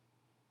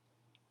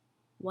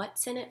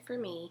What's in it for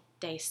me,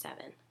 Day 7,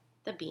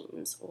 the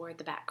beans or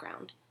the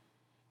background.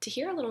 To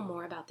hear a little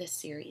more about this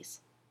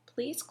series,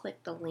 please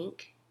click the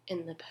link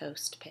in the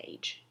post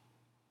page.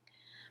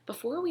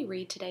 Before we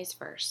read today's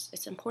verse,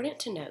 it's important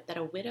to note that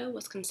a widow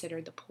was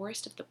considered the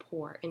poorest of the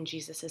poor in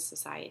Jesus'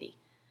 society.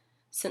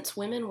 Since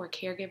women were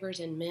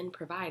caregivers and men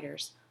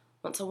providers,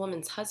 once a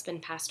woman's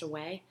husband passed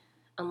away,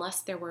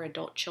 unless there were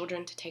adult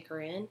children to take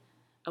her in,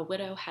 a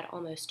widow had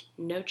almost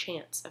no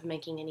chance of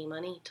making any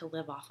money to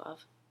live off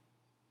of.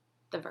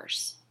 The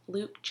verse,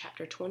 Luke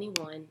chapter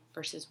 21,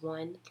 verses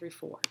 1 through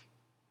 4.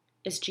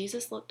 As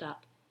Jesus looked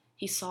up,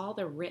 he saw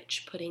the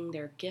rich putting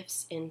their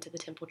gifts into the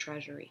temple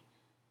treasury.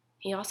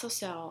 He also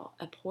saw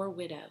a poor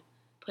widow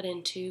put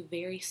in 2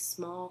 very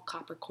small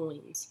copper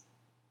coins.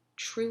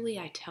 Truly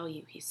I tell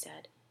you, he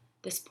said,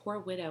 this poor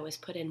widow has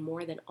put in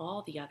more than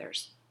all the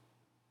others.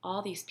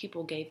 All these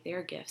people gave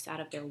their gifts out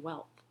of their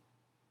wealth,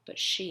 but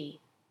she,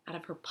 out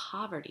of her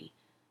poverty,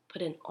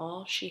 put in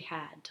all she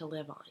had to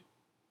live on.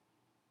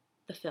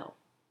 The fill.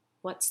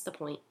 What's the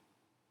point?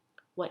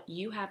 What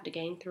you have to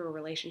gain through a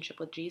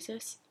relationship with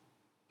Jesus,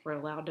 we're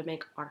allowed to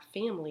make our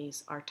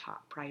families our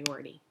top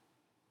priority.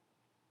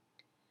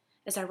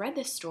 As I read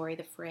this story,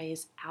 the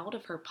phrase, out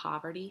of her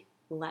poverty,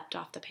 leapt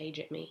off the page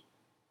at me.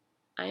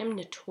 I am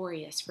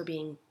notorious for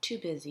being too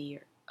busy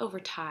or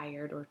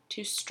overtired or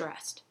too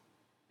stressed.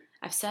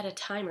 I've said a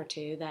time or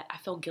two that I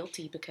feel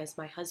guilty because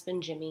my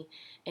husband, Jimmy,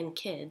 and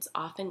kids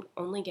often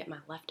only get my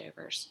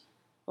leftovers.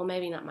 Well,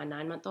 maybe not my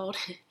 9-month-old.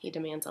 He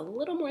demands a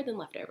little more than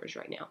leftovers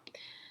right now.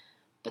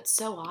 But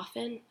so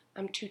often,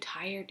 I'm too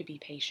tired to be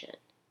patient,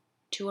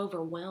 too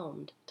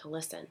overwhelmed to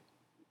listen.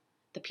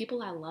 The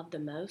people I love the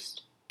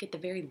most get the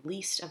very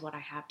least of what I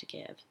have to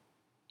give,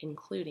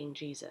 including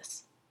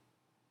Jesus.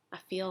 I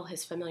feel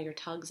his familiar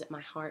tugs at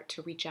my heart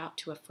to reach out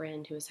to a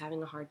friend who is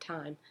having a hard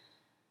time,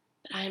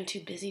 but I am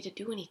too busy to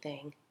do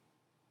anything.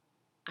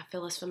 I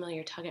feel his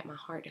familiar tug at my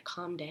heart to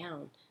calm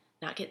down,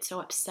 not get so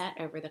upset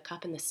over the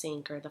cup in the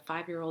sink or the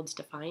 5-year-old's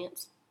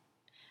defiance,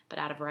 but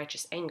out of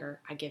righteous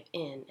anger, I give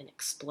in and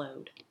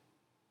explode.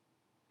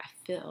 I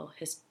feel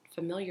his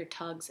familiar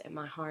tugs at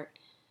my heart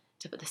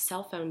to put the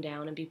cell phone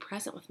down and be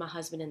present with my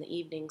husband in the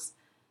evenings,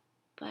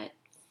 but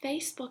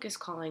Facebook is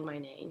calling my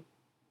name.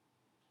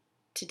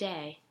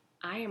 Today,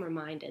 I am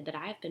reminded that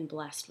I have been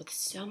blessed with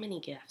so many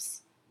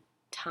gifts: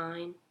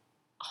 time,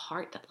 a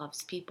heart that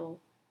loves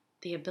people,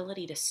 the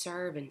ability to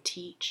serve and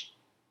teach,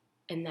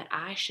 and that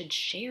I should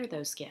share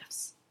those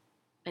gifts.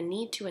 I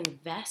need to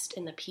invest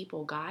in the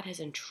people God has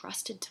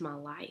entrusted to my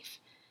life,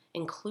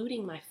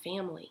 including my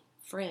family,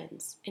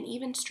 friends, and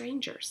even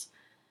strangers.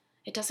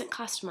 It doesn't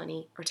cost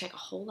money or take a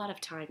whole lot of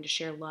time to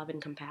share love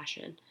and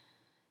compassion.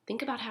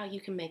 Think about how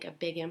you can make a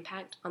big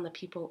impact on the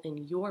people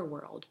in your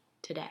world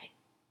today.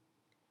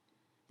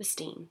 The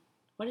STEAM.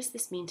 What does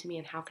this mean to me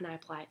and how can I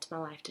apply it to my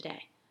life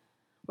today?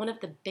 One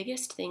of the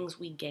biggest things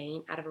we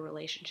gain out of a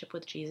relationship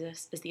with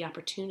Jesus is the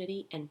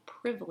opportunity and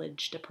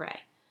privilege to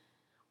pray.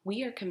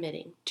 We are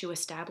committing to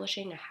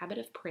establishing a habit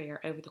of prayer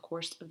over the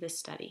course of this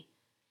study.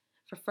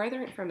 For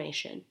further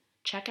information,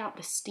 check out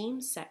the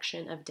STEAM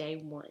section of Day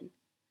 1,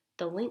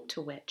 the link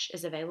to which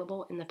is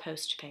available in the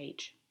post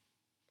page.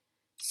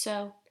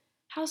 So,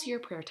 how's your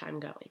prayer time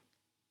going?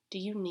 Do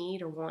you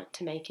need or want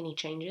to make any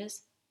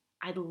changes?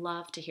 I'd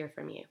love to hear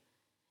from you.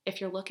 If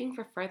you're looking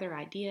for further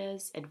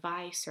ideas,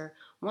 advice, or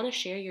want to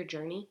share your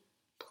journey,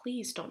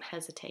 please don't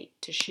hesitate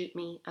to shoot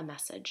me a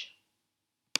message.